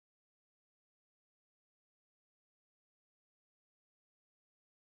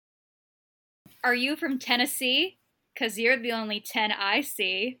Are you from Tennessee? 'Cause you're the only 10 I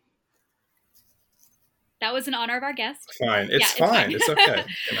see. That was in honor of our guest. Fine. It's fine. It's okay.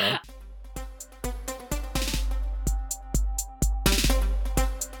 You know.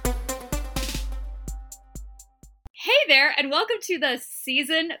 Hey there, and welcome to the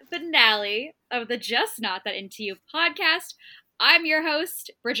season finale of the Just Not That Into You podcast. I'm your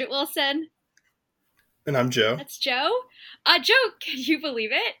host, Bridget Wilson. And I'm Joe. That's Joe. Joe, can you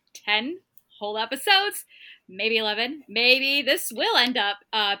believe it? 10 whole episodes. Maybe 11. Maybe this will end up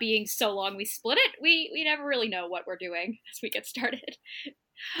being so long we split it. We never really know what we're doing as we get started.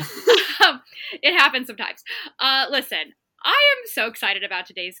 It happens sometimes. Listen, I am so excited about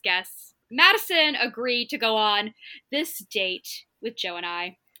today's guests. Madison agreed to go on this date with Joe and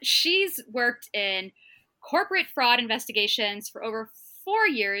I. She's worked in corporate fraud investigations for over 4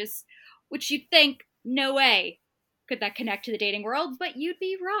 years, which you'd think, no way could that connect to the dating world, but you'd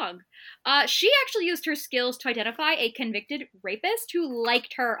be wrong. She actually used her skills to identify a convicted rapist who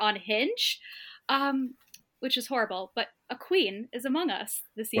liked her on Hinge, which is horrible, but a queen is among us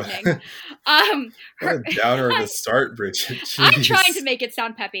this evening. What a downer of a start, Bridget. Jeez. I'm trying to make it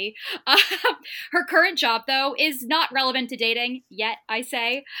sound peppy. Her current job, though, is not relevant to dating yet, I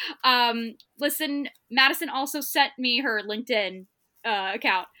say. Listen, Madison also sent me her LinkedIn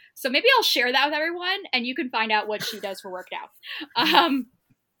account. So maybe I'll share that with everyone, and you can find out what she does for work now.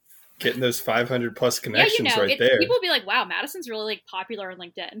 Getting those 500 plus connections right there. People will be like, wow, Madison's really popular on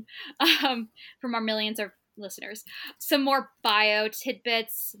LinkedIn from our millions of listeners. Some more bio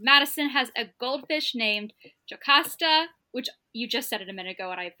tidbits. Madison has a goldfish named Jocasta, which you just said it a minute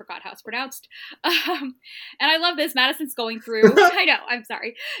ago, and I forgot how it's pronounced. And I love this. Madison's going through, I know, I'm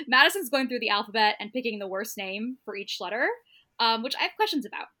sorry. Madison's going through the alphabet and picking the worst name for each letter, which I have questions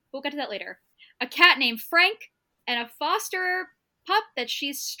about. We'll get to that later. A cat named Frank, and a foster pup that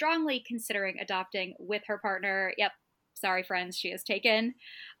she's strongly considering adopting with her partner. Yep, sorry friends, she has taken.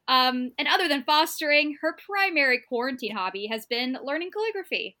 And other than fostering, her primary quarantine hobby has been learning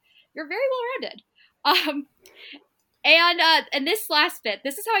calligraphy. You're very well rounded. And this last bit,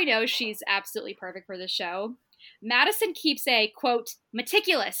 this is how I know she's absolutely perfect for this show. Madison keeps a, quote,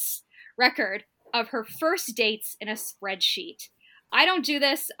 meticulous record of her first dates in a spreadsheet. I don't do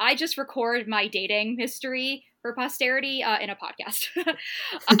this. I just record my dating history for posterity in a podcast.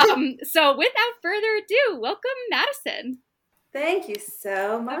 So without further ado, welcome, Madison. Thank you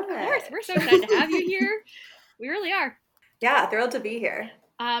so much. Of course. We're so excited to have you here. We really are. Yeah, thrilled to be here.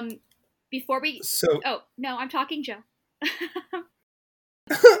 Before we... Oh, no, I'm talking Joe.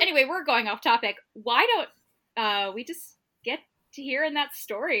 Anyway, we're going off topic. Why don't we just get to hearing that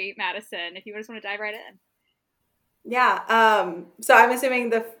story, Madison, if you just want to dive right in? Yeah, so I'm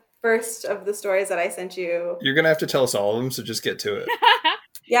assuming the first of the stories that I sent you... You're going to have to tell us all of them, so just get to it.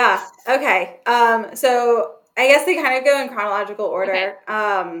 Yeah, okay. So I guess they kind of go in chronological order.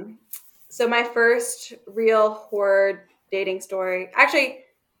 Okay. So my first real horror dating story... Actually,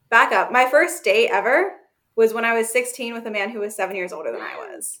 back up. My first date ever was when I was 16 with a man who was 7 years older than I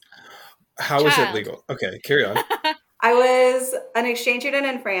was. How is it legal? Okay, carry on. I was an exchange student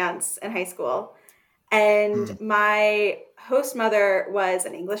in France in high school. And my host mother was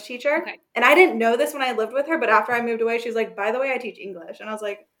an English teacher. Okay. And I didn't know this when I lived with her, but after I moved away, she was like, by the way, I teach English. And I was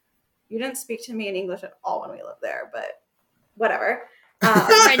like, you didn't speak to me in English at all when we lived there, but whatever.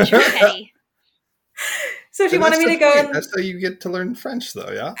 French or petty. So she wanted me to go. That's how you get to learn French,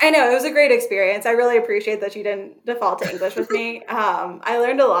 though, yeah? I know. It was a great experience. I really appreciate that she didn't default to English with me. I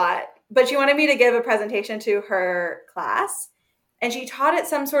learned a lot. But she wanted me to give a presentation to her class. And she taught it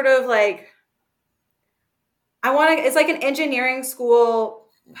some sort of like... it's like an engineering school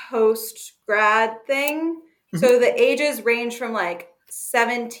post-grad thing. Mm-hmm. So the ages range from like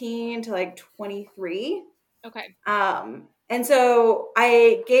 17 to like 23. Okay. And so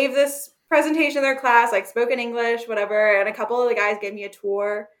I gave this presentation to their class, like spoke in English, whatever. And a couple of the guys gave me a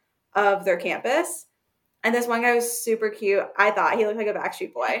tour of their campus. And this one guy was super cute. I thought he looked like a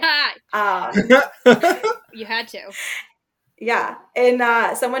Backstreet Boy. You had to. Yeah.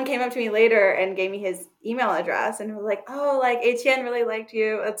 And someone came up to me later and gave me his email address and was like, oh, like Etienne really liked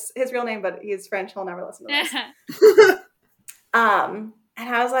you. That's his real name, but he's French. He'll never listen to this. And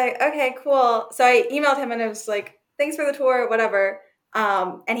I was like, okay, cool. So I emailed him and it was like, thanks for the tour, whatever.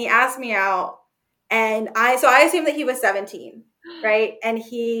 And he asked me out and I assumed that he was 17, right? And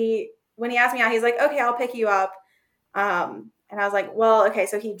when he asked me out, he's like, okay, I'll pick you up. And I was like, well, okay,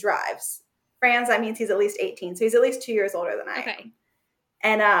 so he drives. France, that means he's at least 18. So he's at least 2 years older than I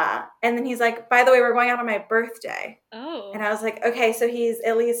am. And then he's like, by the way, we're going out on my birthday. Oh. And I was like, okay, so he's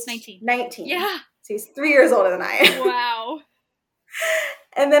at least 19. Yeah. So he's 3 years older than I am. Wow.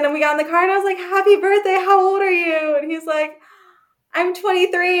 And then we got in the car and I was like, happy birthday. How old are you? And he's like, I'm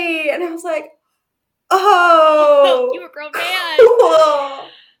 23. And I was like, oh. You a grown man. Cool.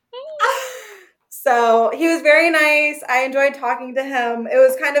 So he was very nice. I enjoyed talking to him. It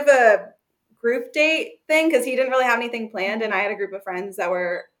was kind of a group date thing because he didn't really have anything planned. And I had a group of friends that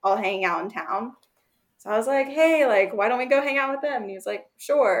were all hanging out in town. So I was like, hey, like, why don't we go hang out with them? And he was like,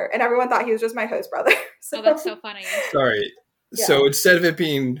 sure. And everyone thought he was just my host brother. So. Oh, that's so funny. Sorry. Yeah. So instead of it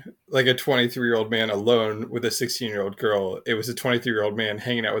being like a 23-year-old man alone with a 16-year-old girl, it was a 23-year-old man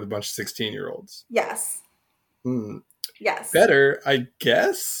hanging out with a bunch of 16-year-olds. Yes. Yes. Better, I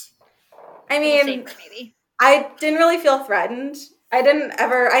guess. I mean, maybe. I didn't really feel threatened. I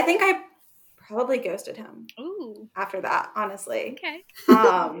think I probably ghosted him. Ooh. After that, honestly.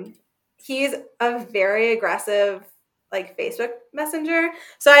 Okay. He's a very aggressive, like, Facebook Messenger.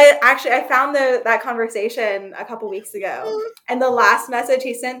 So I found that conversation a couple weeks ago, and the last message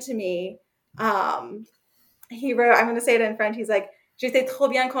he sent to me, he wrote, I'm going to say it in French. He's like, "J'étais trop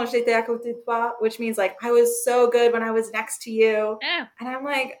bien quand j'étais à côté de toi," which means like, I was so good when I was next to you. Oh. And I'm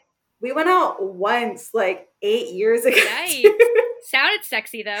like, we went out once, like 8 years ago. Nice. Sounded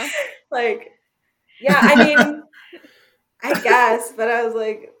sexy though. Like, yeah, I mean, I guess, but I was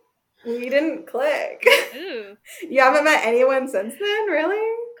like, we didn't click. Ooh. You haven't met anyone since then,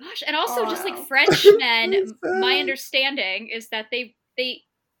 really? Gosh, and also just like no. Frenchmen, my understanding is that they're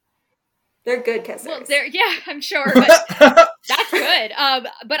good kissers. Well, I'm sure, but that's good.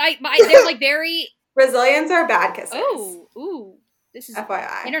 But they're like very Brazilians are bad kissers. Oh, ooh, this is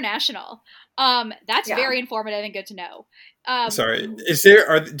FYI international. That's very informative and good to know. Sorry,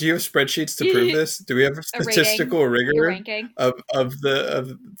 do you have spreadsheets to prove this? Do we have a statistical rigor of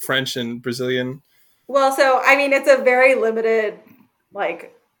French and Brazilian? Well, so I mean, it's a very limited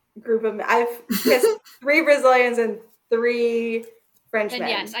like group of. I've kissed 3 Brazilians and 3 Frenchmen. And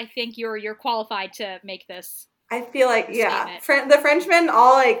yes, I think you're qualified to make this. I feel like the Frenchmen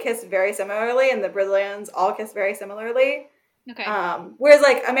all like kiss very similarly, and the Brazilians all kiss very similarly. Okay. Whereas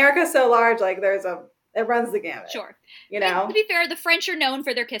like America's so large, like it runs the gamut. Sure. You know? To be fair, the French are known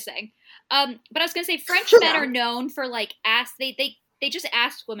for their kissing. But I was gonna say French men are known for like they just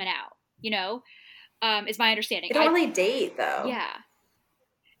ask women out, you know? Is my understanding. They don't really date though. Yeah.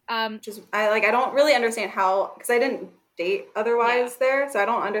 I don't really understand how, because I didn't date otherwise there, so I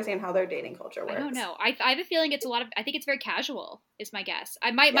don't understand how their dating culture works. I don't know. I have a feeling I think it's very casual, is my guess.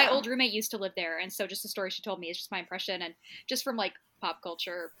 My old roommate used to live there, and so just the story she told me is just my impression, and just from like pop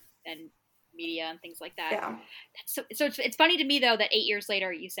culture and media and things like that. Yeah. So it's funny to me though that 8 years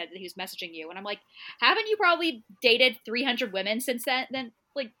later you said that he was messaging you, and I'm like, haven't you probably dated 300 women since then?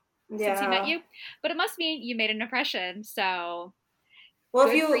 Since he met you? But it must mean you made an impression. So. Well,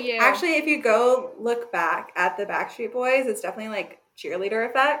 if you go look back at the Backstreet Boys, it's definitely like cheerleader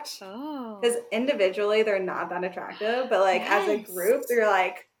effect. Oh. Because individually they're not that attractive, but like as a group, they're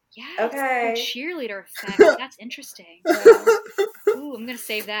like, okay. Cheerleader effect. That's interesting. Ooh, I'm gonna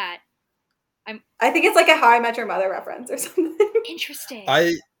save that. I think it's like a How I Met Your Mother reference or something. Interesting.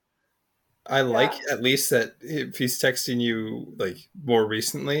 I like at least that if he's texting you like more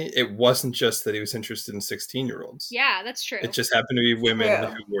recently, it wasn't just that he was interested in 16-year-olds. Yeah, that's true. It just happened to be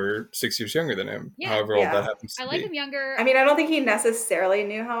women who were 6 years younger than him. Yeah. However old that happens to be. I like him younger. I mean, I don't think he necessarily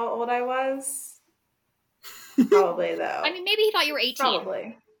knew how old I was. Probably though. I mean, maybe he thought you were 18.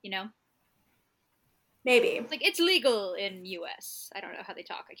 Probably. You know? Maybe. It's like, it's legal in US. I don't know how they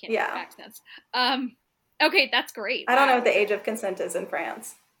talk. I can't do accents. Okay, that's great. I don't know what the age of consent is in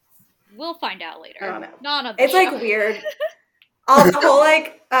France. We'll find out later. I don't know. Not on the It's show. like weird. The whole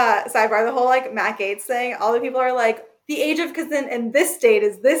like sidebar, the whole like Matt Gaetz thing, all the people are like, the age of consent in this state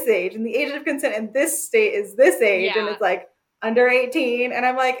is this age, and the age of consent in this state is this age, and it's like under 18. And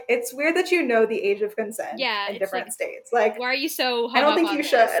I'm like, it's weird that you know the age of consent in different states. Like, why are you so hung I don't up think on you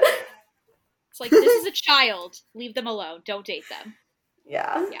this? should. It's like, this is a child. Leave them alone. Don't date them.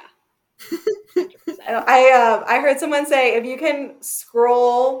 Yeah. Yeah. 100%. I heard someone say, if you can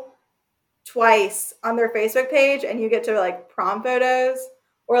scroll twice on their Facebook page and you get to like prom photos,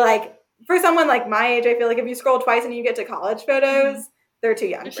 or like for someone like my age, I feel like if you scroll twice and you get to college photos, they're too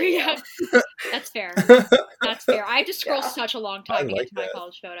young for you. That's fair. That's fair. I have to scroll such a long time to get to my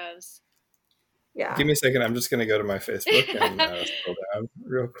college photos. Yeah. Give me a second. I'm just going to go to my Facebook and scroll down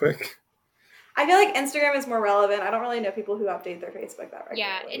real quick. I feel like Instagram is more relevant. I don't really know people who update their Facebook that regularly.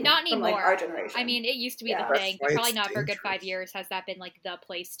 Yeah, not anymore. From, like, our generation. I mean, it used to be the thing, but probably not for a good 5 years has that been like the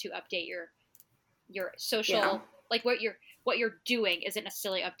place to update your social, like what you're doing isn't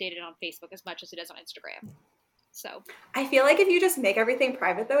necessarily updated on Facebook as much as it is on Instagram. So I feel like if you just make everything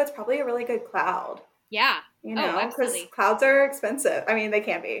private though, it's probably a really good cloud. Yeah, You know, because absolutely. clouds are expensive. I mean, they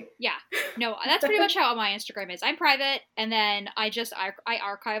can be. Yeah. No, that's pretty much how my Instagram is. I'm private, and then I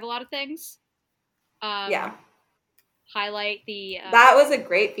archive a lot of things. Yeah. Highlight the... that was a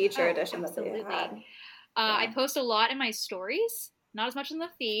great feature addition that they had. I post a lot in my stories, not as much in the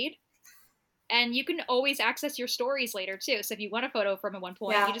feed. And you can always access your stories later, too. So if you want a photo from at one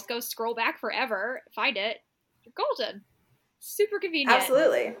point, you just go scroll back forever, find it, you're golden. Super convenient.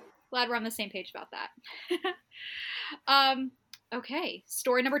 Absolutely. Glad we're on the same page about that. Okay,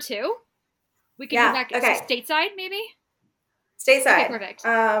 story number 2. We can go back to stateside, maybe? Stateside. Okay, perfect.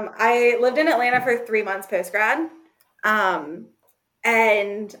 I lived in Atlanta for 3 months post-grad.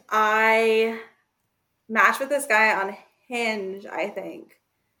 And I matched with this guy on Hinge, I think.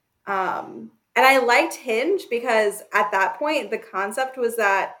 And I liked Hinge because at that point, the concept was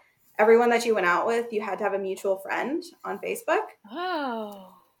that everyone that you went out with, you had to have a mutual friend on Facebook.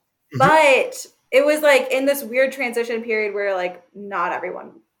 Oh. But it was like in this weird transition period where like not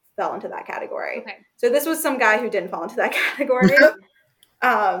everyone fell into that category. Okay. So this was some guy who didn't fall into that category.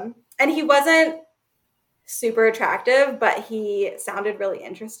 And he wasn't super attractive, but he sounded really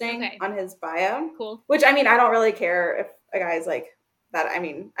interesting on his bio. Cool. Which, I mean, I don't really care if a guy's like that. I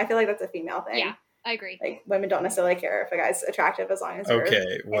mean, I feel like that's a female thing. Yeah, I agree. Like, women don't necessarily care if a guy's attractive as long as you're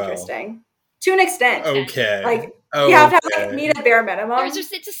interesting. To an extent. Okay. Like, you have to like, meet a bare minimum.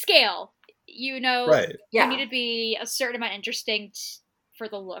 It's a scale. You know, right. You need to be a certain amount interesting for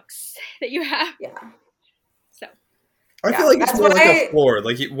the looks that you have. Yeah. So. I feel like it's more like a floor.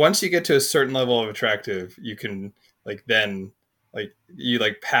 Like, once you get to a certain level of attractive, you can, like, then, like, you,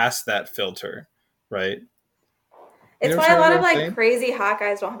 like, pass that filter, right? It's why a lot of, like, crazy hot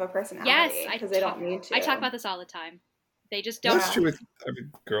guys don't have a personality. Yes, because they don't need to. I talk about this all the time. They just don't. That's true with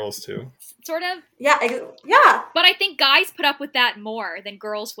girls, too. Sort of. Yeah, yeah. But I think guys put up with that more than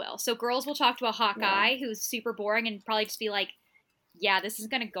girls will. So girls will talk to a hot guy who's super boring and probably just be like, yeah, this isn't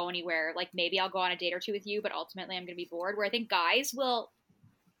going to go anywhere. Like, maybe I'll go on a date or two with you, but ultimately I'm going to be bored. Where I think guys will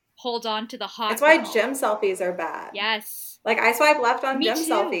hold on to the hot That's why gym selfies are bad. Yes. Like, I swipe left on gym too.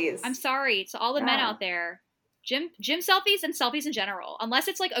 selfies. I'm sorry to all the men out there. Gym selfies and selfies in general. Unless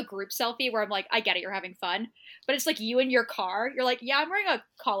it's like a group selfie where I'm like, I get it, you're having fun. But it's like you in your car. You're like, yeah, I'm wearing a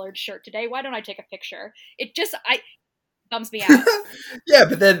collared shirt today. Why don't I take a picture? It just, bums me out. Yeah,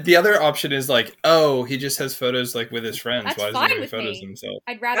 but then the other option is like, oh, he just has photos like with his friends. That's Why doesn't he have photos me. himself?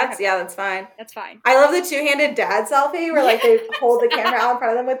 I'd rather that's fine. That's fine. I love the two-handed dad selfie where like they hold the camera out in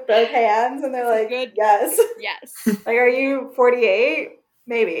front of them with both hands and they're like, good. Yes. Like, are you 48?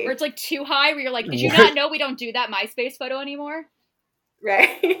 Maybe. Or it's like too high where you're like, did you not know we don't do that MySpace photo anymore?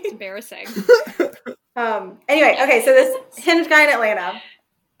 Right. It's embarrassing. Anyway, okay, so this Hinge guy in Atlanta.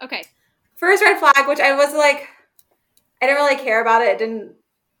 Okay. First red flag, which I was like, I didn't really care about it.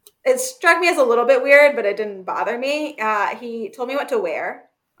 It struck me as a little bit weird, but it didn't bother me. He told me what to wear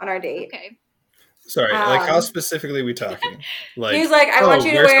on our date. Okay. Sorry, like how specifically are we talking? Like, he was like, I want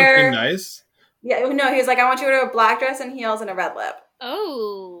you to wear something nice. Yeah, no, he was like, I want you to wear a black dress and heels and a red lip.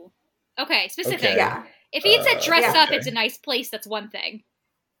 Oh. Okay, specific. Okay. Yeah. If he had said dress up, it's a nice place, that's one thing.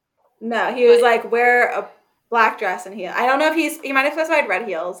 No, he was like, wear a black dress and heels. I don't know if he might have specified red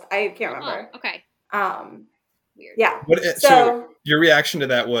heels. I can't remember. Oh, okay. Weird. Yeah. So your reaction to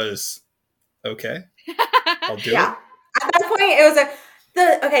that was, okay, I'll do it. At that point, it was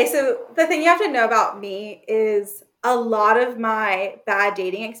okay, so the thing you have to know about me is a lot of my bad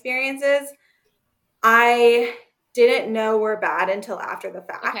dating experiences, I didn't know were bad until after the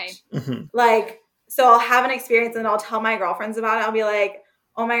fact. Okay. Mm-hmm. Like, so I'll have an experience and I'll tell my girlfriends about it. I'll be like,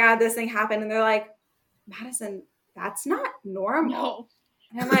 oh my God, this thing happened. And they're like, Madison, that's not normal. No.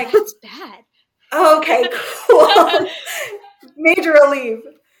 And I'm like, that's bad. Okay, cool. Major relief.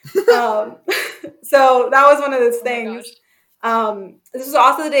 So that was one of those things. This was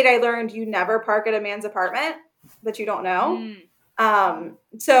also the date I learned you never park at a man's apartment that you don't know.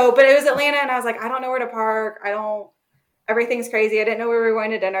 But it was Atlanta and I was like, I don't know where to park. Everything's crazy. I didn't know where we were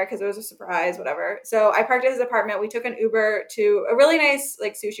going to dinner because it was a surprise, whatever. So I parked at his apartment. We took an Uber to a really nice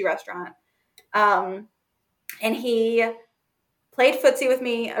like sushi restaurant. And he played footsie with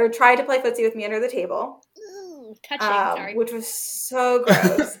me or tried to play footsie with me under the table. Ooh, touching, sorry. Which was so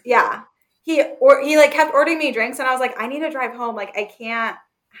gross. Yeah. He like kept ordering me drinks and I was like, I need to drive home. Like I can't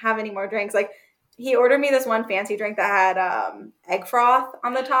have any more drinks. Like he ordered me this one fancy drink that had egg froth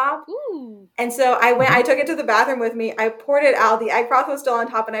on the top. Ooh. And so I took it to the bathroom with me. I poured it out. The egg froth was still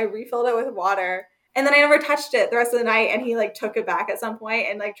on top and I refilled it with water. And then I never touched it the rest of the night. And he like took it back at some point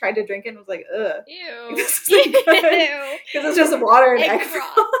and like tried to drink it and was like, ugh. Ew. This isn't good. Because it's just water and egg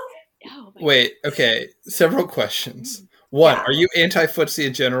froth. Oh, wait, okay. Several questions. One, are you anti-footsie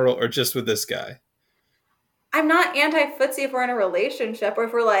in general or just with this guy? I'm not anti-footsie if we're in a relationship or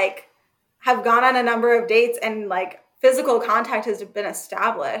if we're like have gone on a number of dates and like physical contact has been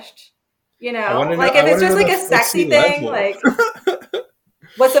established. You know, like if it's just like a sexy thing, like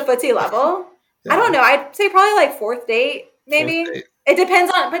what's a footsie level? Yeah. I don't know. I'd say probably like fourth date, maybe. Fourth date. It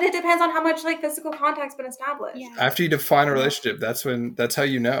depends on how much like physical contact's been established. Yeah. After you define a relationship, that's how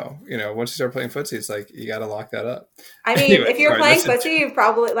you know. You know, once you start playing footsie, it's like you got to lock that up. I mean, anyway, if you're playing footsie, you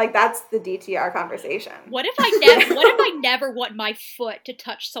probably like that's the DTR conversation. What if I never want my foot to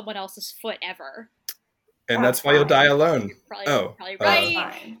touch someone else's foot ever? And that's why you'll die alone. Probably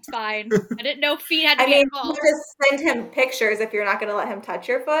right. It's fine. I didn't know feet had to be involved. You just send him pictures if you're not going to let him touch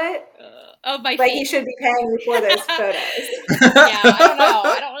your foot. Of my feet. Like he should be paying you for those photos. Yeah, I don't know.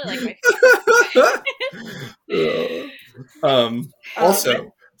 I don't really like my feet.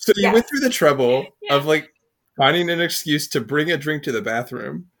 Also, so you went through the trouble of like finding an excuse to bring a drink to the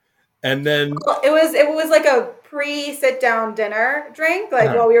bathroom, and then it was like a pre-sit-down dinner drink,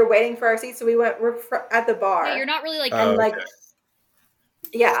 like while we were waiting for our seats. So we're at the bar. Yeah, you're not really like,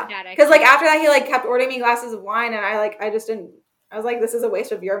 yeah, because like after that he like kept ordering me glasses of wine, and I just didn't. I was like, this is a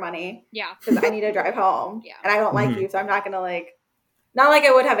waste of your money. Yeah, because I need to drive home. Yeah, and I don't like you, so I'm not gonna like, not like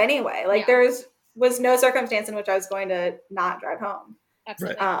I would have anyway. Like there was no circumstance in which I was going to not drive home.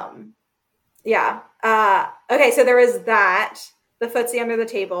 Absolutely. Okay, so there was that, the footsie under the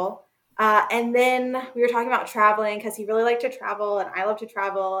table. And then we were talking about traveling because he really liked to travel and I love to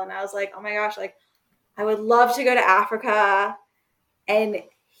travel. And I was like, oh my gosh, like I would love to go to Africa. And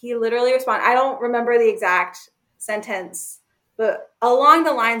he literally responded, I don't remember the exact sentence, but along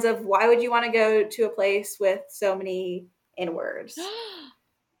the lines of, why would you want to go to a place with so many N-words?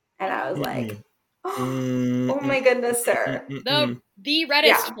 And I was like, oh my goodness, sir. The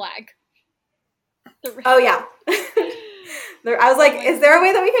reddest flag. Oh yeah. I was like, is there a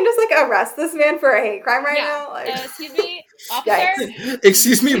way that we can just like arrest this man for a hate crime now? Like, excuse me, officer.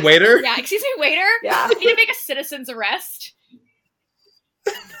 Excuse me, waiter. Yeah, excuse me, waiter. Yeah, I need to make a citizen's arrest.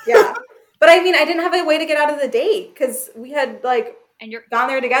 Yeah, but I mean, I didn't have a way to get out of the date because we had like gone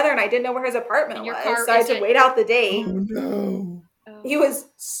there together, and I didn't know where his apartment was, so I had to wait out the date. Oh no! He was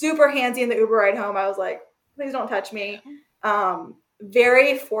super handsy in the Uber ride home. I was like, please don't touch me.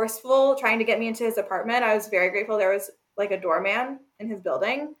 Very forceful, trying to get me into his apartment. I was very grateful there was like a doorman in his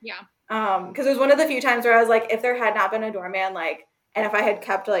building. Yeah. Because it was one of the few times where I was like, if there had not been a doorman, like, and if I had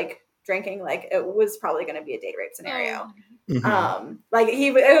kept like drinking, like it was probably going to be a date rape scenario. Mm-hmm. Like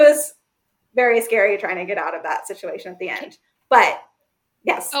it was very scary trying to get out of that situation at the end. But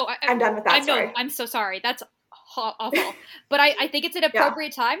yes, I'm done with that story. I'm so sorry. That's awful. But I think it's an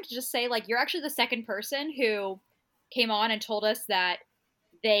appropriate time to just say, like, you're actually the second person who came on and told us that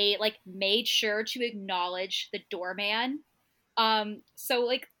they like made sure to acknowledge the doorman. So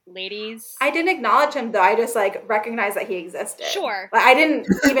like, ladies, I didn't acknowledge him though. I just like recognized that he existed. Sure. Like, I didn't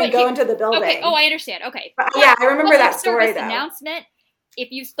even go into the building. Okay. Oh, I understand. Okay. But, yeah, I remember that story though. Announcement.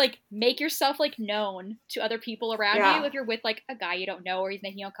 If you like make yourself like known to other people around you, if you're with like a guy you don't know or he's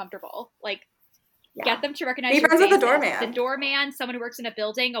making you uncomfortable, like get them to recognize. Be friends with the doorman. The doorman, someone who works in a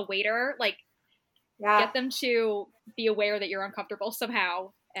building, a waiter, like. Get them to be aware that you're uncomfortable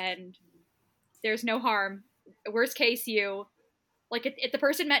somehow, and there's no harm. Worst case, if the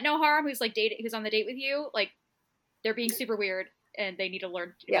person meant no harm, who's on the date with you, like they're being super weird, and they need to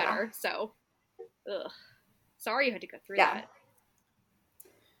learn to do better. So, sorry you had to go through that.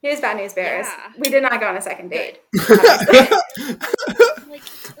 It was bad news bears. Yeah. We did not go on a second date. Like,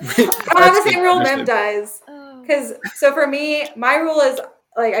 I don't have the same rule Mem does. Because so for me, my rule is.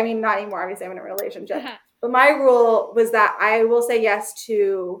 Like, I mean, not anymore, obviously I'm in a relationship, but my rule was that I will say yes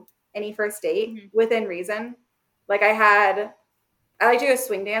to any first date within reason. Like I like to go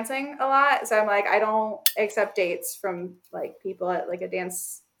swing dancing a lot. So I'm like, I don't accept dates from like people at like a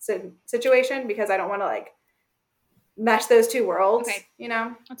dance situation because I don't want to like mesh those two worlds, you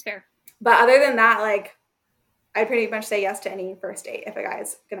know? That's fair. But other than that, like I pretty much say yes to any first date if a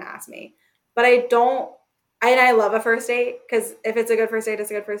guy's going to ask me, but I love a first date because if it's a good first date, it's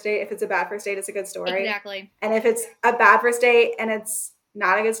a good first date. If it's a bad first date, it's a good story. Exactly. And if it's a bad first date and it's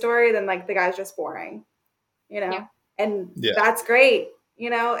not a good story, then like the guy's just boring, you know? Yeah. And that's great. You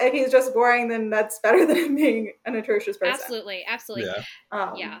know, if he's just boring, then that's better than him being an atrocious person. Absolutely. Yeah.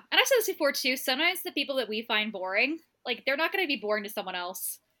 And I've said this before too. Sometimes the people that we find boring, like they're not going to be boring to someone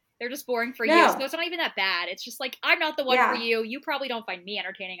else. They're just boring for you. So it's not even that bad. It's just like, I'm not the one for you. You probably don't find me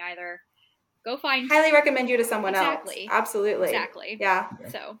entertaining either. Go find. Highly recommend you to someone else. Absolutely. Exactly. Yeah.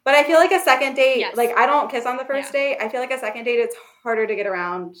 So. But I feel like a second date, like I don't kiss on the first date. I feel like a second date, it's harder to get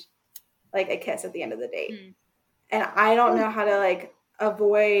around like a kiss at the end of the date. And I don't know how to like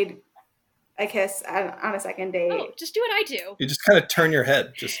avoid a kiss on a second date. Oh, just do what I do. You just kind of turn your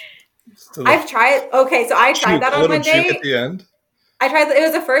head. Just I've tried. Okay, so I tried that on one date. At the end. I tried. It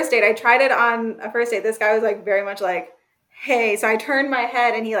was a first date. I tried it on a first date. This guy was like very much like, "Hey," so I turned my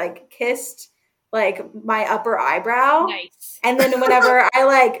head and he like kissed like my upper eyebrow. Nice. And then whenever I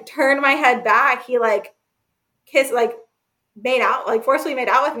like turned my head back, he like kissed, like made out, like forcefully made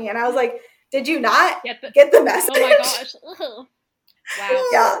out with me. And I was like, "Did you not get the message?" Oh my gosh! Ugh. Wow.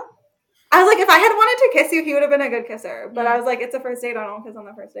 Yeah. I was like, if I had wanted to kiss you, he would have been a good kisser. But I was like, it's a first date. I don't kiss on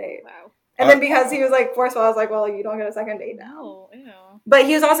the first date. Wow. And then because he was like forceful, I was like, well, you don't get a second date now. Oh, ew. But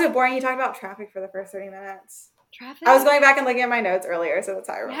he was also boring. He talked about traffic for the first 30 minutes. Traffic? I was going back and looking at my notes earlier, so that's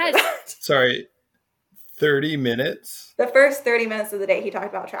how I remember that. Sorry, 30 minutes? The first 30 minutes of the day, he talked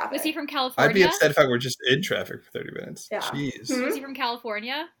about traffic. Was he from California? I'd be upset if I were just in traffic for 30 minutes. Yeah. Jeez. Mm-hmm. Was he from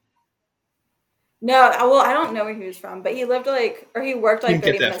California? No, well, I don't know where he was from, but he lived like, or he worked like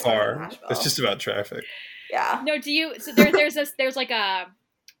 30 minutes from Nashville. It's just about traffic. Yeah. No, do you? So there's like a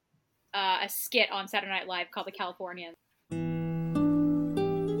skit on Saturday Night Live called The Californians.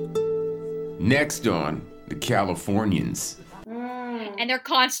 Next on The Californians. And they're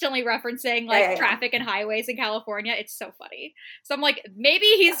constantly referencing like traffic and highways in California. It's so funny. So I'm like, maybe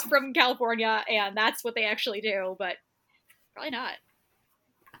he's from California and that's what they actually do, but probably not.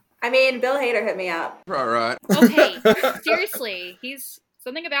 I mean, Bill Hader hit me up. All right. Okay, seriously, he's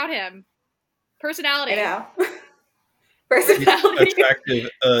something about him. Personality. I know. Personality. He's attractive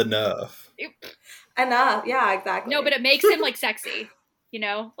enough. Enough, yeah, exactly. No, but it makes him like sexy. You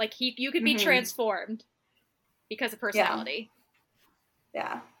know, like you could be transformed because of personality.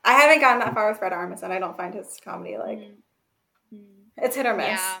 Yeah. I haven't gotten that far with Fred Armisen. I don't find his comedy like it's hit or miss.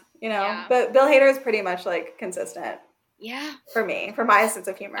 Yeah. You know, Yeah. but Bill Hader is pretty much like consistent. Yeah. For me, for my sense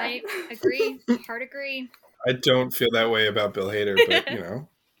of humor. I agree. Hard agree. I don't feel that way about Bill Hader, but you know,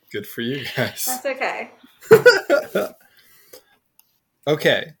 good for you guys. That's okay.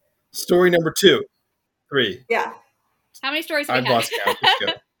 Okay. Story number 2. 3. Yeah. How many stories have I've we had? lost count. Let's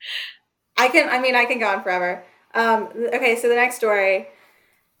go. I can go on forever. Okay, so the next story.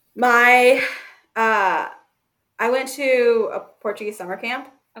 I went to a Portuguese summer camp.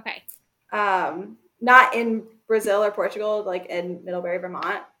 Okay. Not in Brazil or Portugal, like in Middlebury,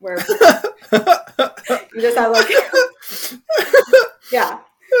 Vermont, where you just have like, yeah.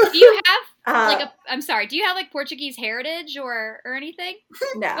 Do you have do you have like Portuguese heritage or anything?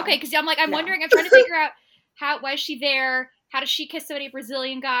 No. Okay, because I'm wondering, I'm trying to figure out why is she there? How does she kiss so many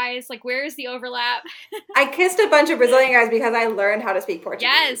Brazilian guys? Like, where is the overlap? I kissed a bunch of Brazilian guys because I learned how to speak Portuguese.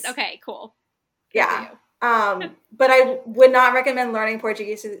 Yes. Okay. Cool. Yeah. But I would not recommend learning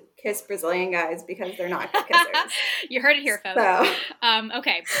Portuguese to kiss Brazilian guys because they're not good kissers. You heard it here, folks. So,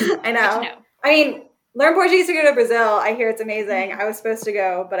 okay. I know. I mean, learn Portuguese to go to Brazil. I hear it's amazing. I was supposed to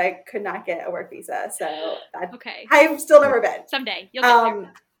go, but I could not get a work visa. So okay. I've still never been. Someday you'll get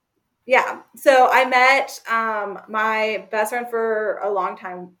there. Yeah. So I met my best friend for a long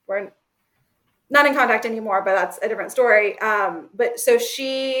time. We're not in contact anymore, but that's a different story. But so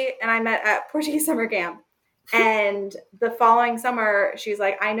she and I met at Portuguese summer camp. And the following summer, she's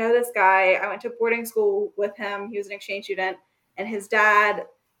like, I know this guy. I went to boarding school with him. He was an exchange student. And his dad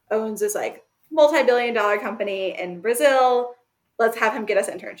owns this like multi-billion-dollar company in Brazil. Let's have him get us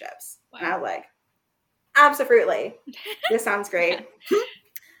internships. Wow. And I was like, absolutely. This sounds great.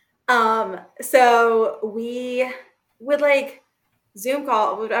 So we would like Zoom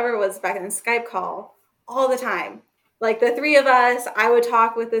call, whatever it was back then, Skype call all the time. Like the three of us, I would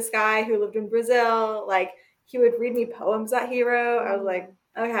talk with this guy who lived in Brazil. Like he would read me poems that he wrote. I was like,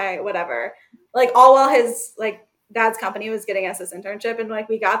 okay, whatever. Like all while his like dad's company was getting us this internship. And like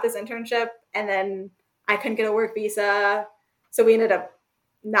we got this internship and then I couldn't get a work visa. So we ended up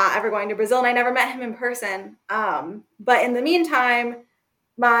not ever going to Brazil and I never met him in person. But in the meantime,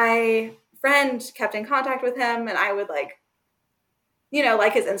 my friend kept in contact with him and I would like, you know,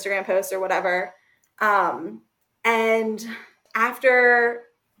 like his Instagram post or whatever. And after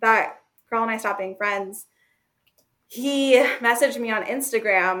that girl and I stopped being friends, he messaged me on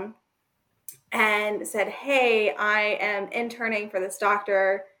Instagram and said, hey, I am interning for this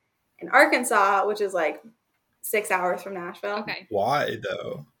doctor in Arkansas, which is like 6 hours from Nashville. Okay. Why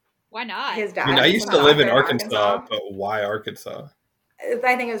though? Why not? His dad. I mean, I used to live in Arkansas, but why Arkansas?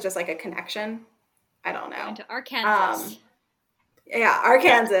 I think it was just like a connection. I don't know. To Arkansas. Yeah,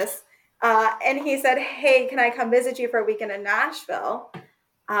 Arkansas. And he said, hey, can I come visit you for a weekend in Nashville?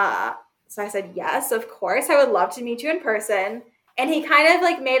 So I said, yes, of course. I would love to meet you in person. And he kind of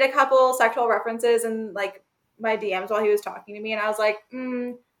like made a couple sexual references in like my DMs while he was talking to me. And I was like,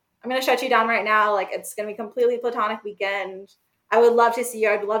 I'm going to shut you down right now. Like it's going to be completely platonic weekend. I would love to see you.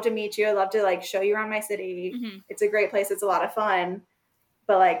 I'd love to meet you. I'd love to like show you around my city. Mm-hmm. It's a great place. It's a lot of fun,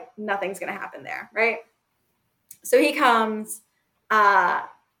 but like nothing's going to happen there. Right. So he comes,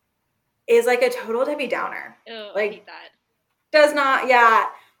 is like a total Debbie Downer. Oh, like, I hate that. Does not. Yeah.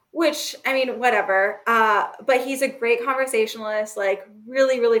 Which, I mean, whatever. But he's a great conversationalist, like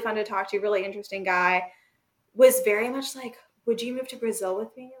really, really fun to talk to, really interesting guy. Was very much like, would you move to Brazil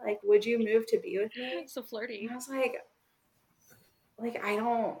with me? Like, would you move to be with me? So flirty. And I was like, I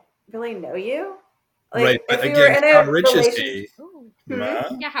don't really know you. Like, right, but if we again, were in how a rich is he?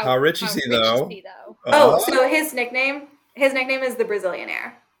 Yeah, how rich is he, though? Oh, so his nickname is the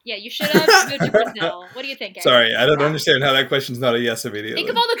Brazilianaire. Yeah, you should have moved to Brazil. What do you think, Eric? Sorry, I don't understand how that question's not a yes immediately. Think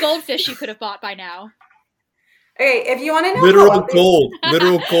of all the goldfish you could have bought by now. Okay, if you want to know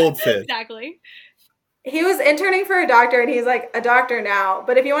literal goldfish. Exactly. He was interning for a doctor, and he's like a doctor now.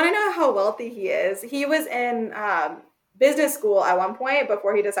 But if you want to know how wealthy he is, he was in business school at one point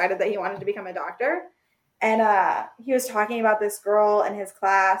before he decided that he wanted to become a doctor. And he was talking about this girl in his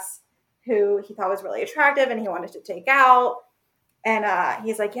class who he thought was really attractive and he wanted to take out. And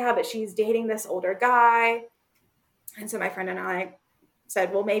he's like, yeah, but she's dating this older guy. And so my friend and I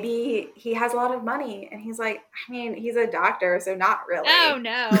said, well, maybe he has a lot of money. And he's like, I mean, he's a doctor, so not really. Oh,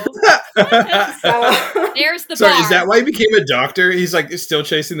 no. So, there's the Sorry, bar. is that why he became a doctor? He's like still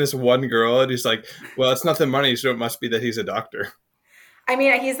chasing this one girl, and he's like, well, it's not the money, so it must be that he's a doctor. I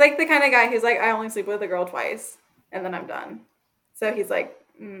mean, he's like the kind of guy who's like, I only sleep with a girl twice, and then I'm done. So he's like,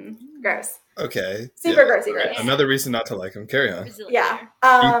 gross. Okay. Super grossy, gross. Right. Another reason not to like him. Carry on. Yeah.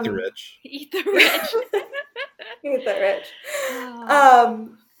 Eat the rich. Eat the rich. Eat the rich.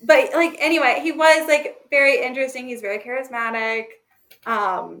 But like, anyway, he was like very interesting. He's very charismatic.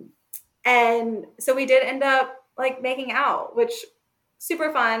 And so we did end up like making out, which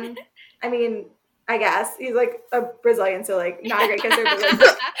super fun. I mean, I guess he's like a Brazilian, so like not a great kisser, but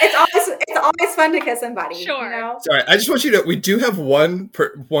like, it's always fun to kiss somebody. Sure. You know? Sorry, I just want you to. We do have one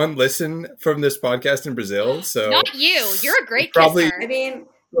listen from this podcast in Brazil, so not you. You're a great probably, kisser. I mean,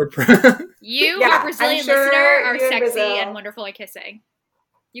 you, our Brazilian listener, are you in sexy Brazil. and wonderful at kissing.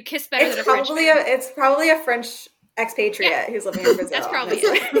 You kiss better than a It's French. probably a French expatriate who's living in Brazil. That's probably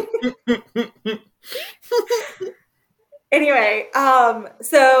it. Anyway,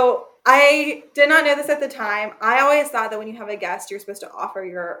 so I did not know this at the time. I always thought that when you have a guest, you're supposed to offer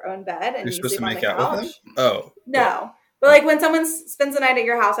your own bed and you're supposed sleep to make on the out couch. with them. Oh, No. But like when someone spends the night at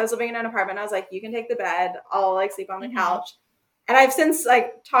your house, I was living in an apartment. I was like, you can take the bed. I'll like sleep on the couch. And I've since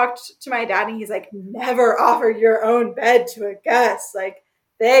like talked to my dad, and he's like, never offer your own bed to a guest. Like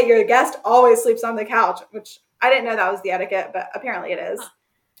your guest always sleeps on the couch, which I didn't know that was the etiquette, but apparently it is.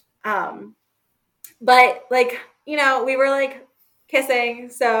 But like, you know, we were like kissing.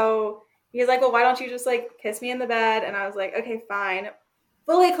 So he's like, well, why don't you just like kiss me in the bed? And I was like, okay, fine.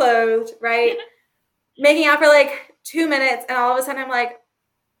 Fully clothed, right? Making out for like 2 minutes. And all of a sudden I'm like,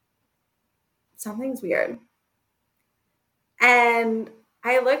 something's weird. And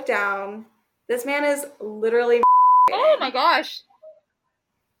I look down. This man is literally Oh my gosh.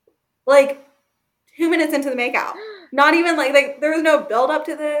 like 2 minutes into the makeout. Not even like there was no build up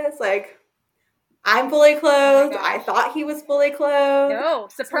to this. Like I'm fully clothed. I thought he was fully clothed. No,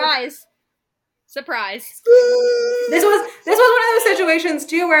 surprise. Surprise. This was one of those situations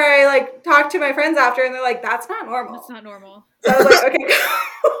too where I like talked to my friends after and they're like, that's not normal. That's not normal. So I was like, okay.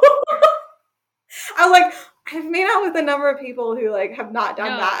 I was like, I've made out with a number of people who like have not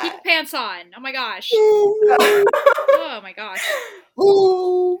done that. Keep pants on. Oh my gosh. Oh my gosh.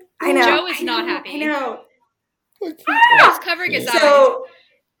 I know. Joe is not happy. I know. He's covering his eyes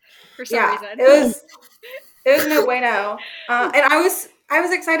for some reason. It was no bueno. And I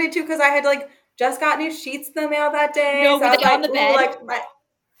was excited too because I had like just got new sheets in the mail that day. No, so were they on the bed?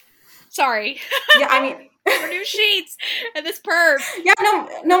 Sorry. Yeah, I mean, for new sheets and this perv. Yeah,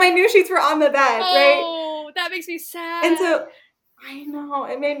 no, my new sheets were on the bed, right? Oh, that makes me sad. And so I know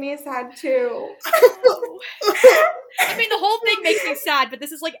it made me sad too. I mean, the whole thing makes me sad, but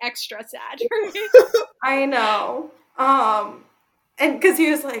this is like extra sad for me. I know. And because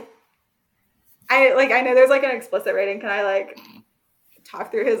he was like, I know there's like an explicit rating. Can I like talk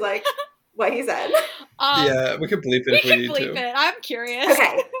through his like what he said? Yeah, we can bleep it if we need to. It. I'm curious.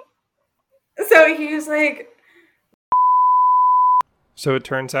 Okay. So he was like. So it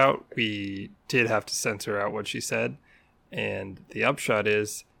turns out we did have to censor out what she said, and the upshot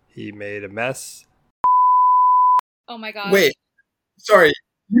is he made a mess. Oh my god. Wait, sorry.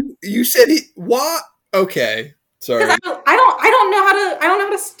 You said he what? Okay, sorry. Because I don't know how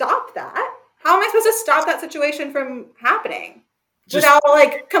to stop that. How am I supposed to stop that situation from happening without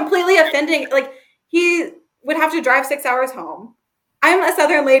like completely offending? Like he would have to drive 6 hours home. I'm a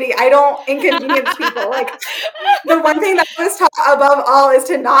Southern lady. I don't inconvenience people. Like, the one thing that I was taught above all is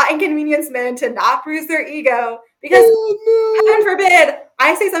to not inconvenience men, to not bruise their ego, because heaven forbid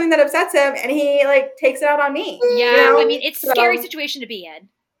I say something that upsets him and he like takes it out on me. Yeah, you know? I mean, it's a scary situation to be in.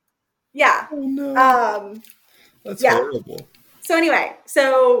 Yeah. Oh no. That's horrible. So anyway,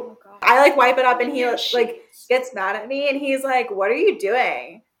 I like wipe it up and he like gets mad at me and he's like, "What are you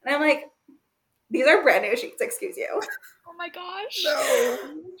doing?" And I'm like, "These are brand new sheets, excuse you." Oh my gosh. No.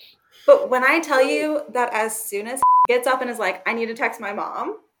 But when I tell you that as soon as gets up and is like, "I need to text my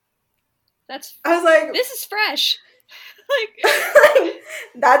mom," I was like, this is fresh. Like,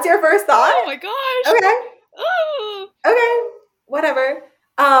 that's your first thought? Oh my gosh. Okay. Oh. Okay. Whatever.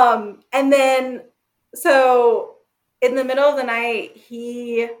 And then, so in the middle of the night,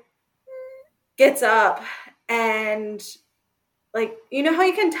 he gets up and like, you know how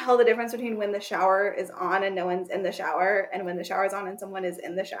you can tell the difference between when the shower is on and no one's in the shower and when the shower is on and someone is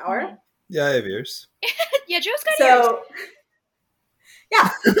in the shower? Mm-hmm. Yeah, I have ears. Yeah, Joe's got ears.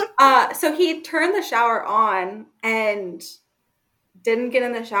 Yeah. So he turned the shower on and didn't get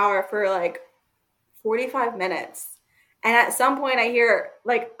in the shower for like 45 minutes. And at some point I hear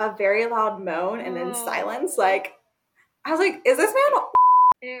like a very loud moan and then silence. Like, I was like, is this man?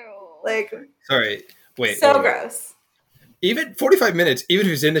 Ew. Like, sorry. Wait. Gross. Even 45 minutes, even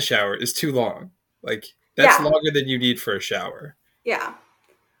if he's in the shower, is too long. Like, that's longer than you need for a shower. Yeah.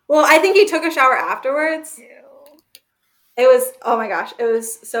 Well, I think he took a shower afterwards. Ew. It was, oh my gosh, it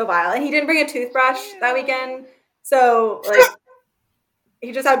was so vile. And he didn't bring a toothbrush that weekend. So, like,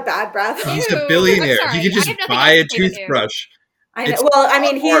 he just had bad breath. He's a billionaire. He could just buy a toothbrush. I know. Well, I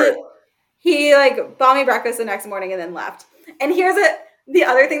mean, he like bought me breakfast the next morning and then left. And here's the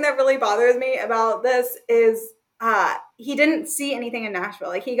other thing that really bothers me about this is he didn't see anything in Nashville.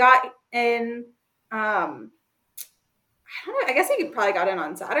 Like, he got in, I don't know, I guess he probably got in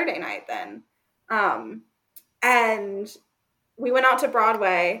on Saturday night then. And we went out to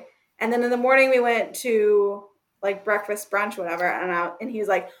Broadway, and then in the morning we went to like breakfast, brunch, whatever. And he was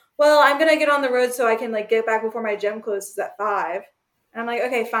like, "Well, I'm going to get on the road so I can like get back before my gym closes at 5. And I'm like,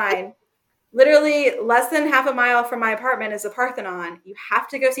 "Okay, fine." Literally less than half a mile from my apartment is the Parthenon. You have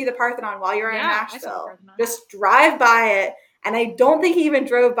to go see the Parthenon while you're in Nashville. Just drive by it. And I don't think he even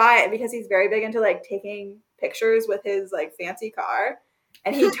drove by it because he's very big into like taking pictures with his like fancy car.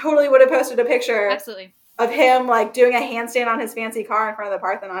 And he totally would have posted a picture Absolutely. of him like doing a handstand on his fancy car in front of the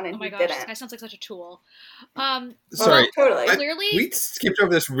Parthenon, and oh my he gosh, didn't. This guy sounds like such a tool. Sorry, totally. Clearly, we skipped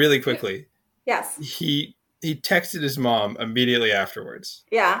over this really quickly. Yes. He texted his mom immediately afterwards.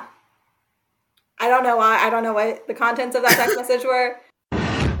 Yeah. I don't know why. I don't know what the contents of that text message were.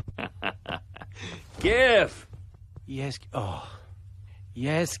 Give. Yes. Oh.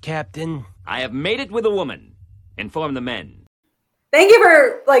 Yes, Captain. I have made it with a woman. Inform the men. Thank you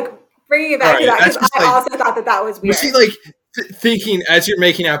for like bringing it back to that, because I like, also thought that was weird. Was he like thinking as you're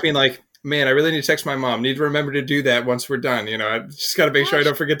making out, being like, "Man, I really need to text my mom. Need to remember to do that once we're done. You know, I just got to make sure I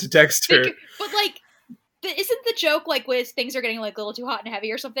don't forget to text her." But like, isn't the joke like when things are getting like a little too hot and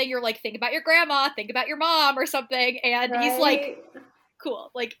heavy or something? You're like, think about your grandma, think about your mom or something, and he's like,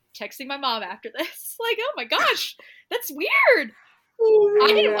 "Cool, like texting my mom after this." Like, oh my gosh, that's weird. I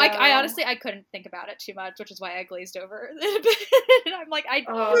didn't like. I honestly, I couldn't think about it too much, which is why I glazed over. I'm like, I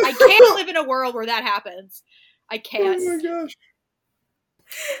can't live in a world where that happens. I can't. Oh my gosh.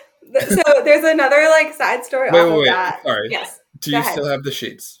 So there's another like side story. Wait. That. Sorry. Yes. Do you still have the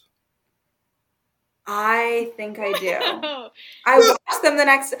sheets? I think I do. I watched them the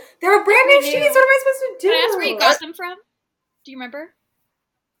next. They were brand new sheets. What am I supposed to do? Can I ask where you got them from? Do you remember?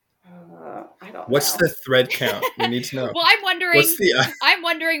 I don't know. What's the thread count? We need to know. Well, I'm wondering. I'm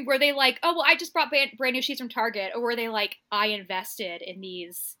wondering, were they like, "Oh, well, I just brought brand new sheets from Target," or were they like, "I invested in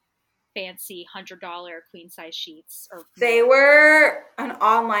these fancy $100 queen size sheets"? Or they were an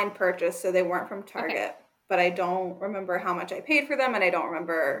online purchase, so they weren't from Target. Okay. But I don't remember how much I paid for them, and I don't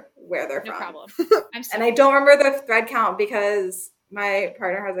remember where they're from. No problem. And I don't remember the thread count because my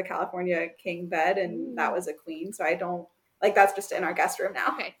partner has a California king bed, and that was a queen, so I don't. Like, that's just in our guest room now.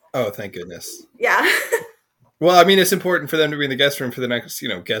 Okay. Oh, thank goodness. Yeah. Well, I mean, it's important for them to be in the guest room for the next,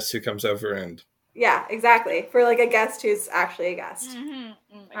 guest who comes over and. Yeah, exactly. For like a guest who's actually a guest. Mm-hmm.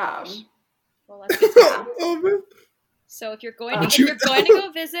 Oh my gosh. Well, let's get to that. So if you're going to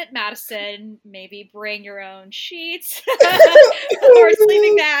go visit Madison, maybe bring your own sheets or a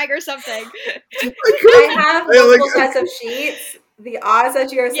sleeping bag or something. I have multiple sets of sheets. The odds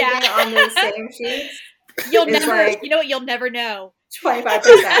that you are sleeping on the same sheets. You'll never know. 25%.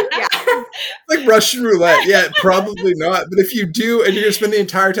 Yeah. Like Russian roulette. Yeah, probably not. But if you do, and you're going to spend the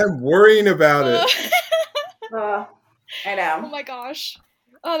entire time worrying about it. I know. Oh my gosh.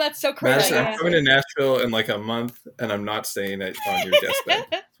 Oh, that's so Madison, crazy. I'm coming to Nashville in like a month, and I'm not staying on your deathbed.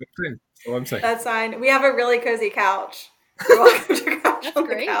 That's all I'm saying. That's fine. We have a really cozy couch. You're welcome to crouch That's on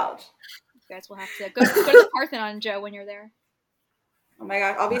great. the couch. You guys will have to go to the Parthenon, Joe, when you're there. Oh my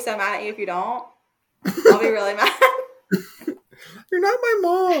gosh, I'll be so mad at you if you don't. I'll be really mad. You're not my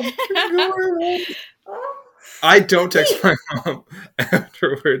mom. I don't text my mom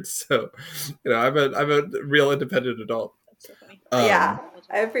afterwards, so I'm a real independent adult. That's so funny. Yeah,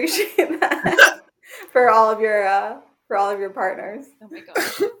 I appreciate that for all of your partners. Oh my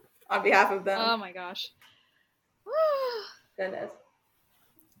gosh. On behalf of them. Oh my gosh. Goodness.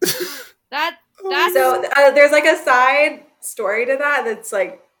 That's So there's like a side story to that that's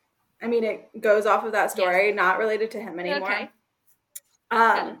like, I mean, it goes off of that story, not related to him anymore. Okay.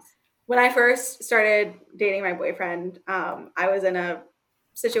 When I first started dating my boyfriend, I was in a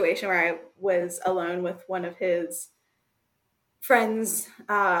situation where I was alone with one of his friends,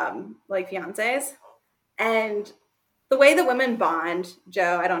 like fiancés. And the way that women bond,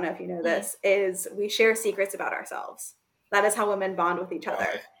 Joe, I don't know if you know this, is we share secrets about ourselves. That is how women bond with each other.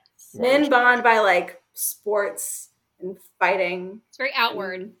 Men bond by like sports and fighting. It's very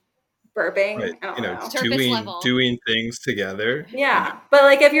outward. Burping. Right. I don't know. Doing things together. Yeah. But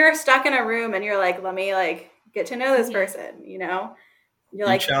like if you're stuck in a room and you're like, let me like get to know this person, you're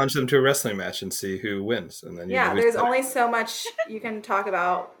like, challenge them to a wrestling match and see who wins. And then there's only so much you can talk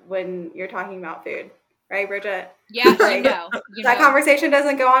about when you're talking about food. Right, Bridget? Yeah, like, you that know. conversation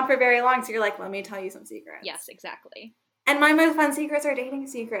doesn't go on for very long. So you're like, let me tell you some secrets. Yes, exactly. And my most fun secrets are dating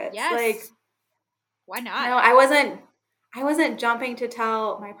secrets. Yes. Like, why not? No, I wasn't jumping to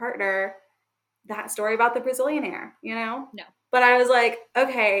tell my partner that story about the Brazilianaire, No. But I was like,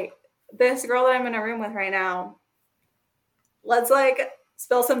 okay, this girl that I'm in a room with right now, let's like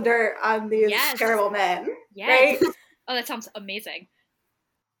spill some dirt on these terrible men. Yes. Right? Oh, that sounds amazing.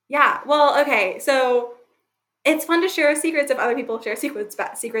 Yeah. Well, okay. So it's fun to share secrets if other people share secrets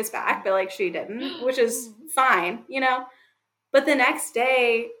back, but like she didn't, which is fine, But the next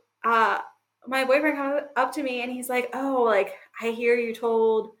day, my boyfriend comes up to me and he's like, oh, like, I hear you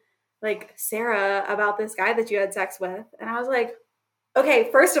told like Sarah about this guy that you had sex with. And I was like, okay,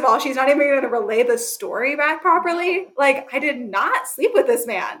 first of all, she's not even going to relay the story back properly. Like, I did not sleep with this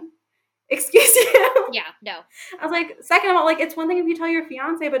man. Excuse you. Yeah, no. I was like, second of all, like, it's one thing if you tell your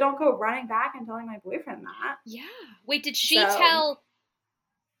fiance, but don't go running back and telling my boyfriend that. Yeah. Wait, did she tell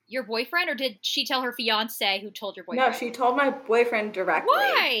your boyfriend or did she tell her fiance who told your boyfriend? No, she told my boyfriend directly.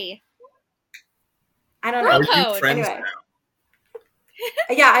 Why? I don't know. Are you friends anyway.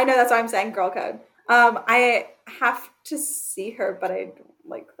 now? Yeah, I know. That's why I'm saying girl code. I have to see her, but I don't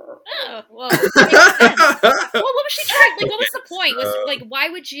like her. Oh, well, that makes sense. Well, what was she trying? Like, what was the point? Was like, why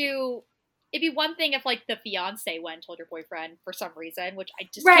would you? It'd be one thing if like the fiance went and told your boyfriend for some reason, which I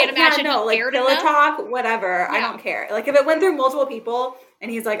just can't imagine. Yeah, no, like pillow talk, whatever. Yeah. I don't care. Like if it went through multiple people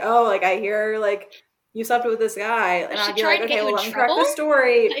and he's like, oh, like I hear like you slept with this guy, and I'd be like, okay, well, let me correct the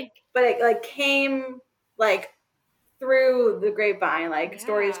story. But it like came like through the grapevine, like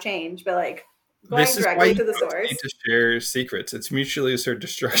stories change, but like going directly to the source. Need to share secrets. It's mutually assured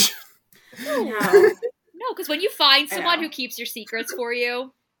destruction. No, because when you find someone who keeps your secrets for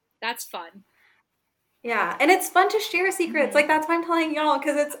you, that's fun. Yeah, and it's fun to share secrets. Like that's why I'm telling y'all,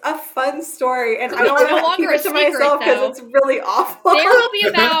 because it's a fun story, and I don't want to keep it to myself because it's really awful. There will be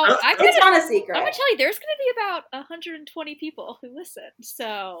about. It's not a secret. I'm gonna tell you, there's gonna be about 120 people who listen.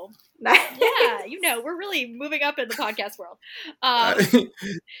 So yeah, we're really moving up in the podcast world.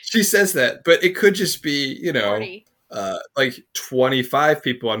 She says that, but it could just be, 40. Like 25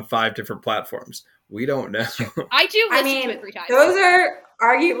 people on 5 different platforms. We don't know. I do listen to it 3 times. Those are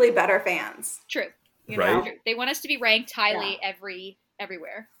arguably better fans. True. Right? True. They want us to be ranked highly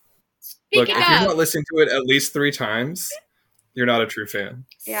everywhere. Look, if you're not listening to it at least 3 times, you're not a true fan.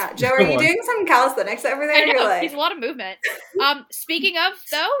 Yeah. Joe, are you doing some calisthenics over there? I know. There's a lot of movement. Speaking of,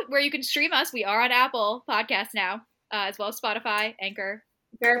 though, where you can stream us, we are on Apple Podcasts now, as well as Spotify, Anchor.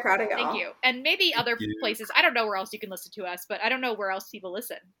 Very proud of y'all. Thank you. And maybe other places. I don't know where else you can listen to us, but I don't know where else people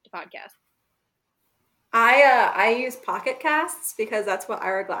listen to podcasts. I use Pocket Casts because that's what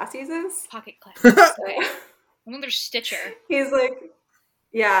Ira Glass uses. Pocket Casts. Okay. And then there's Stitcher. He's like,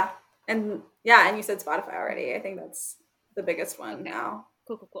 and you said Spotify already. I think that's the biggest one now.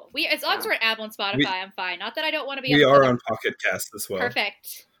 Cool. As long as we're on Apple and Spotify, I'm fine. Not that I don't want to be. We are on Pocket Cast as well.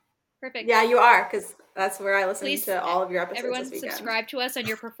 Perfect. Yeah, you are, because that's where I listen to all of your episodes. Everyone, this weekend. Subscribe to us on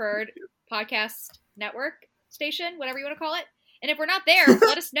your preferred podcast network, station, whatever you want to call it. And if we're not there,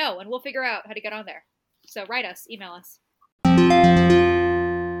 let us know, and we'll figure out how to get on there. So write us, email us.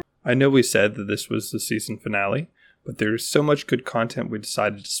 I know we said that this was the season finale, but there's so much good content we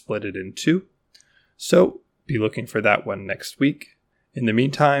decided to split it in two. So be looking for that one next week. In the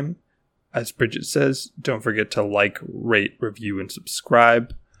meantime, as Bridget says, don't forget to like, rate, review, and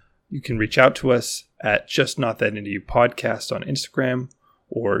subscribe. You can reach out to us at Just Not That Into You Podcast on Instagram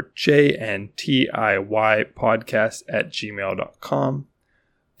or jntiypodcast@gmail.com.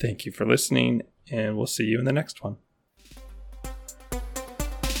 Thank you for listening, and we'll see you in the next one.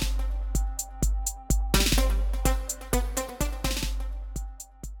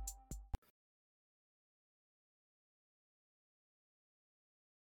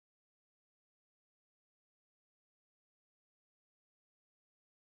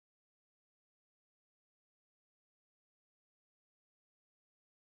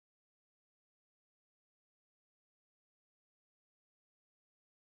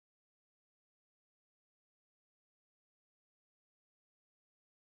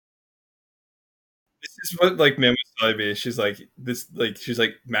 This is what like Mim was telling me. She's like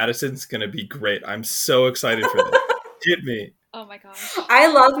Madison's gonna be great. I'm so excited for this. Hit me. Oh my gosh. I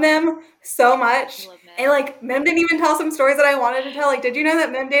love Mim so much. I love Mim. And like Mim didn't even tell some stories that I wanted to tell. Like, did you know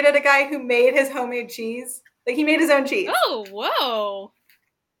that Mim dated a guy who made his homemade cheese? Like he made his own cheese. Oh, whoa.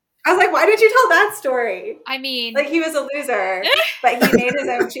 I was like, why did you tell that story? I mean, Like he was a loser, but he made his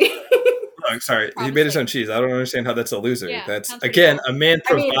own cheese. Oh, sorry, he made his own cheese. I don't understand how that's a loser. Yeah, That's sounds pretty again cool. a man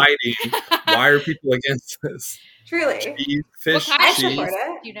I mean- providing. Why are people against this? Truly. Cheese, fish, What kind of I cheese. support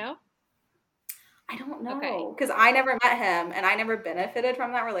it. you know? I don't know. Okay. Because I never met him and I never benefited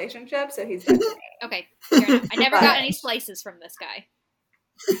from that relationship, so he's dead to me. Okay, fair enough. I never got But- any slices from this guy.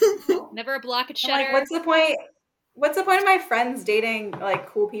 Never a block of I'm cheddar. like, what's the point? What's the point of my friends dating like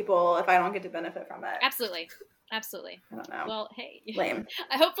cool people if I don't get to benefit from it? Absolutely. Absolutely. I don't know. Well, hey. Lame.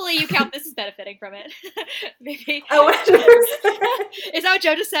 Hopefully you count this as benefiting from it. Maybe. Oh, 100%. Is that what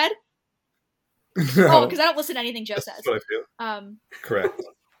Joe just said? No, Oh, because I don't listen to anything Joe that's says. what I feel. Um, Correct.